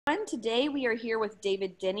Today we are here with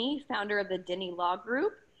David Denney, founder of the Denney Law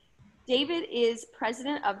Group. David is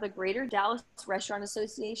president of the Greater Dallas Restaurant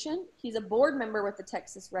Association. He's a board member with the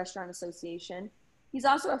Texas Restaurant Association. He's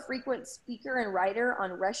also a frequent speaker and writer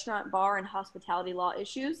on restaurant, bar, and hospitality law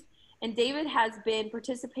issues. And David has been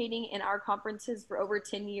participating in our conferences for over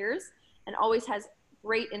 10 years and always has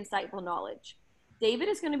great insightful knowledge. David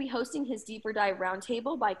is going to be hosting his Deeper Dive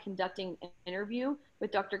Roundtable by conducting an interview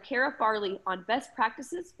with Dr. Farley on best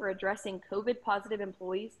practices for addressing COVID-positive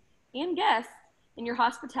employees and guests in your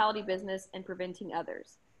hospitality business and preventing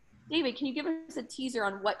others. David, can you give us a teaser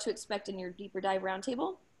on what to expect in your Deeper Dive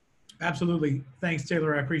Roundtable? Absolutely. Thanks,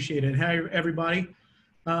 Taylor. I appreciate it. Hi, everybody.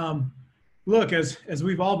 Look, as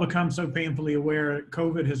we've all become so painfully aware,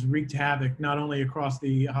 COVID has wreaked havoc not only across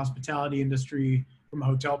the hospitality industry from a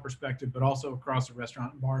hotel perspective, but also across the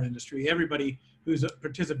restaurant and bar industry. Everybody who's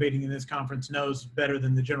participating in this conference knows better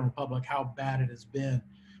than the general public how bad it has been.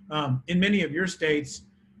 In many of your states,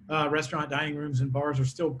 restaurant, dining rooms, and bars are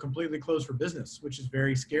still completely closed for business, which is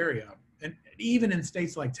very scary. And even in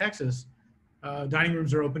states like Texas, dining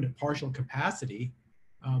rooms are open at partial capacity.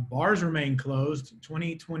 Bars remain closed.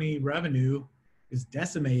 2020 revenue is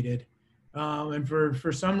decimated. And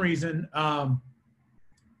for some reason,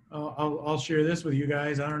 I'll share this with you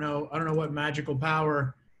guys. I don't know what magical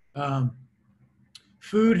power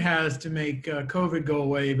food has to make COVID go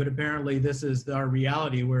away, but apparently this is our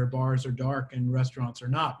reality where bars are dark and restaurants are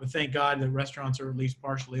not. But thank God that restaurants are at least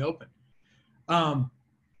partially open.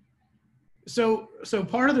 So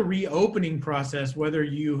part of the reopening process, whether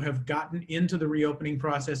you have gotten into the reopening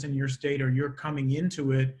process in your state or you're coming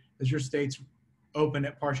into it as your state's open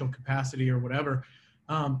at partial capacity or whatever,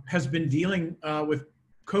 has been dealing with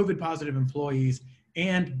COVID positive employees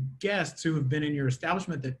and guests who have been in your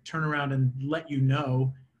establishment that turn around and let you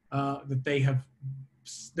know that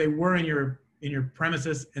they were in your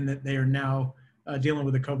premises and that they are now dealing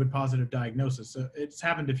with a COVID positive diagnosis. So it's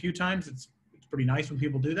happened a few times. It's pretty nice when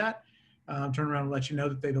people do that. Turn around and let you know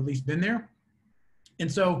that they've at least been there. And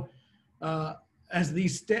so as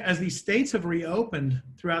these states have reopened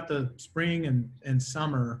throughout the spring and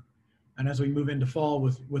summer, and as we move into fall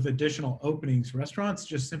with additional openings, restaurants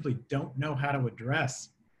just simply don't know how to address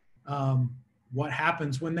what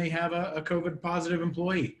happens when they have a COVID positive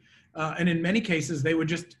employee. And in many cases, they would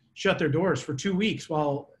just shut their doors for 2 weeks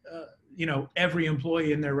while every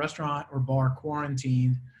employee in their restaurant or bar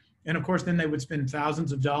quarantined. And of course, then they would spend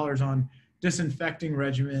thousands of dollars on disinfecting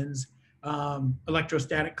regimens,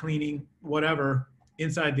 electrostatic cleaning, whatever,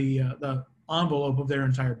 inside the envelope of their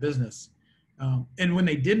entire business. And when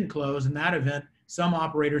they didn't close in that event, some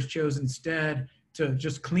operators chose instead to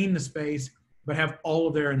just clean the space, but have all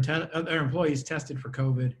of their employees tested for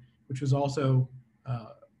COVID, which was also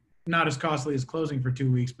not as costly as closing for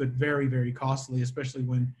 2 weeks, but very, very costly, especially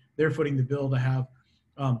when they're footing the bill to have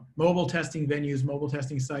mobile testing venues, mobile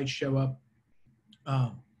testing sites show up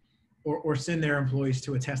or send their employees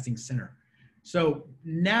to a testing center. So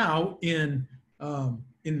now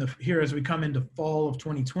here as we come into fall of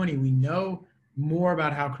 2020, we know more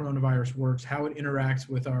about how coronavirus works, how it interacts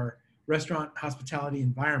with our restaurant hospitality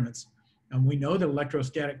environments. And we know that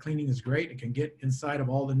electrostatic cleaning is great. It can get inside of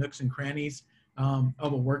all the nooks and crannies of a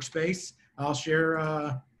workspace. I'll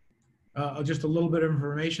share just a little bit of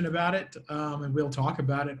information about it, and we'll talk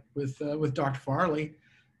about it with Dr. Farley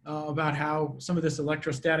about how some of this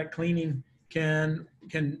electrostatic cleaning can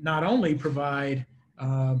not only provide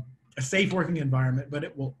a safe working environment, but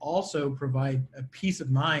it will also provide a peace of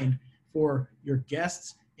mind for your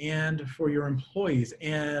guests and for your employees.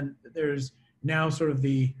 And there's now sort of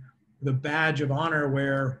the badge of honor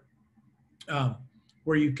where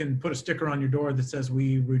you can put a sticker on your door that says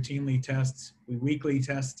we routinely test, we weekly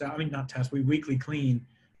test, we weekly clean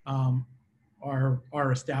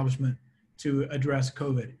our establishment to address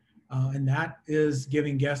COVID. And that is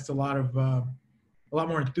giving guests a lot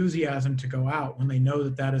more enthusiasm to go out when they know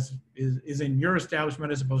that is in your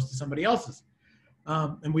establishment as opposed to somebody else's.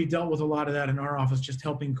 And we dealt with a lot of that in our office, just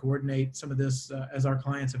helping coordinate some of this as our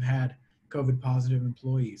clients have had COVID positive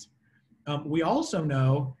employees. We also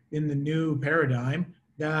know in the new paradigm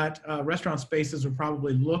that restaurant spaces will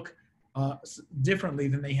probably look differently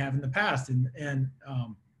than they have in the past. And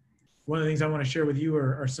one of the things I want to share with you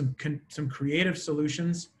are some creative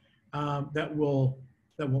solutions that will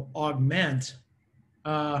augment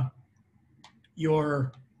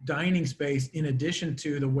your dining space in addition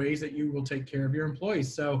to the ways that you will take care of your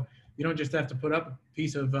employees. So you don't just have to put up a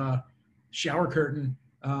piece of shower curtain,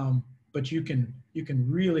 but you can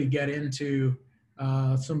really get into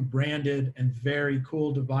some branded and very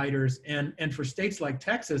cool dividers. And for states like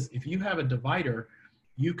Texas, if you have a divider,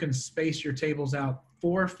 you can space your tables out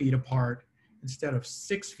 4 feet apart instead of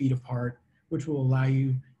 6 feet apart, which will allow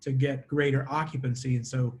you to get greater occupancy. And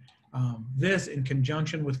so this, in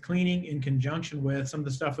conjunction with cleaning, in conjunction with some of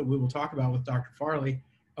the stuff that we will talk about with Dr. Farley.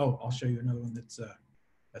 Oh, I'll show you another one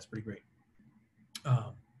that's pretty great.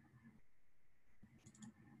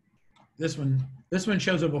 This one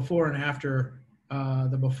shows a before and after.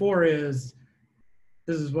 The before is,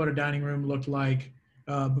 this is what a dining room looked like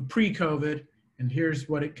pre-COVID, and here's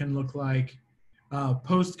what it can look like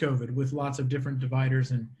post-COVID, with lots of different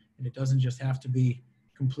dividers, and it doesn't just have to be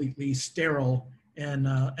completely sterile and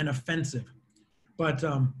offensive. But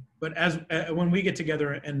as when we get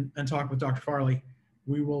together and talk with Dr. Farley,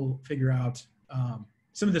 we will figure out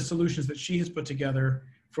some of the solutions that she has put together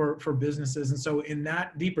for businesses. And so in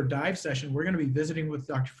that deeper dive session, we're going to be visiting with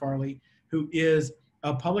Dr. Farley, who is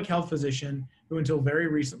a public health physician who until very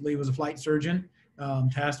recently was a flight surgeon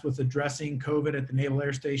tasked with addressing COVID at the Naval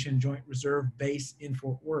Air Station Joint Reserve Base in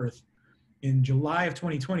Fort Worth. In July of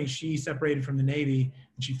 2020, she separated from the Navy,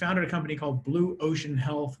 and she founded a company called Blue Ocean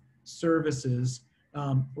Health Services,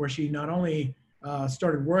 where she not only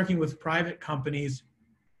started working with private companies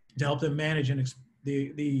to help them manage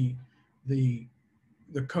the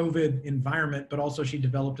COVID environment, but also she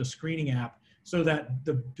developed a screening app so that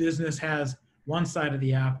the business has one side of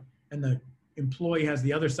the app and the employee has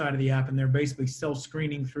the other side of the app, and they're basically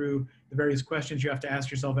self-screening through the various questions you have to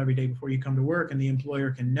ask yourself every day before you come to work, and the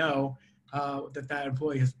employer can know that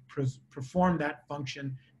employee has performed that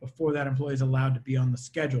function before that employee is allowed to be on the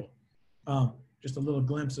schedule. Just a little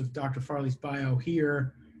glimpse of Dr. Farley's bio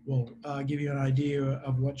here will give you an idea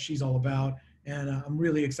of what she's all about, and I'm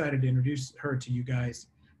really excited to introduce her to you guys.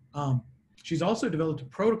 She's also developed a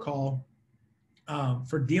protocol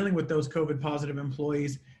for dealing with those COVID positive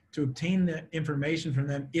employees to obtain the information from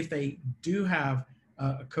them if they do have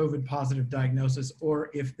a COVID positive diagnosis, or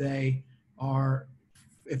if they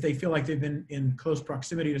feel like they've been in close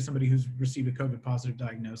proximity to somebody who's received a COVID positive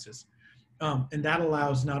diagnosis. And that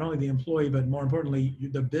allows not only the employee, but more importantly,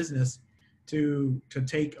 the business to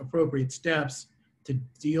take appropriate steps to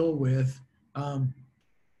deal with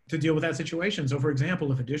that situation. So for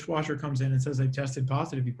example, if a dishwasher comes in and says they've tested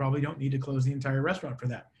positive, you probably don't need to close the entire restaurant for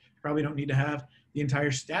that. You probably don't need to have the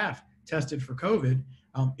entire staff tested for COVID.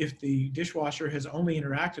 If the dishwasher has only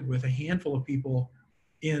interacted with a handful of people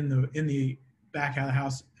in the back of the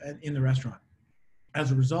house in the restaurant.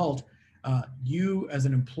 As a result, you as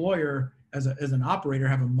an employer, as an operator,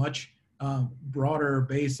 have a much broader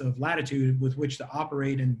base of latitude with which to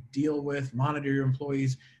operate and deal with, monitor your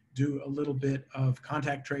employees, do a little bit of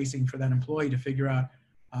contact tracing for that employee to figure out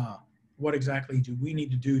what exactly do we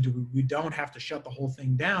need to do. We don't have to shut the whole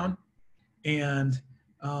thing down and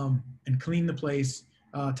clean the place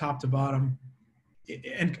top to bottom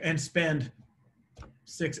and spend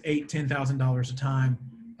 $6,000, $8,000, $10,000 a time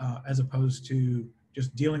as opposed to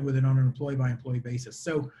just dealing with it on an employee by employee basis.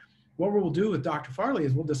 So what we'll do with Dr. Farley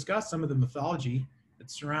is we'll discuss some of the mythology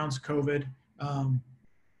that surrounds COVID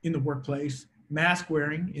in the workplace, mask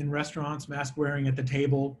wearing in restaurants, mask wearing at the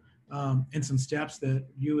table, and some steps that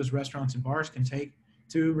you as restaurants and bars can take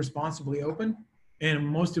to responsibly open, and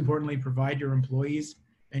most importantly, provide your employees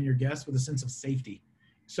and your guests with a sense of safety.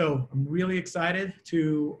 So I'm really excited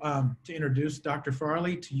to introduce Dr.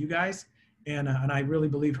 Farley to you guys, and I really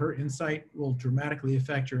believe her insight will dramatically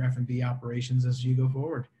affect your F&B operations as you go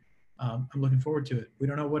forward. I'm looking forward to it. We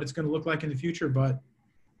don't know what it's going to look like in the future, but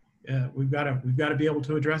we've got to be able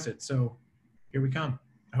to address it. So here we come.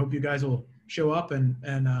 I hope you guys will show up and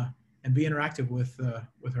be interactive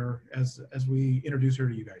with her as we introduce her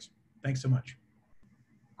to you guys. Thanks so much.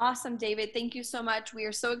 Awesome, David. Thank you so much. We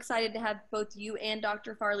are so excited to have both you and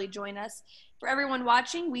Dr. Farley join us. For everyone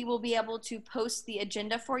watching, we will be able to post the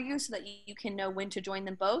agenda for you so that you can know when to join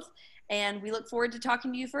them both. And we look forward to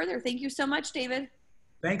talking to you further. Thank you so much, David.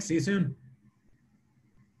 Thanks. See you soon.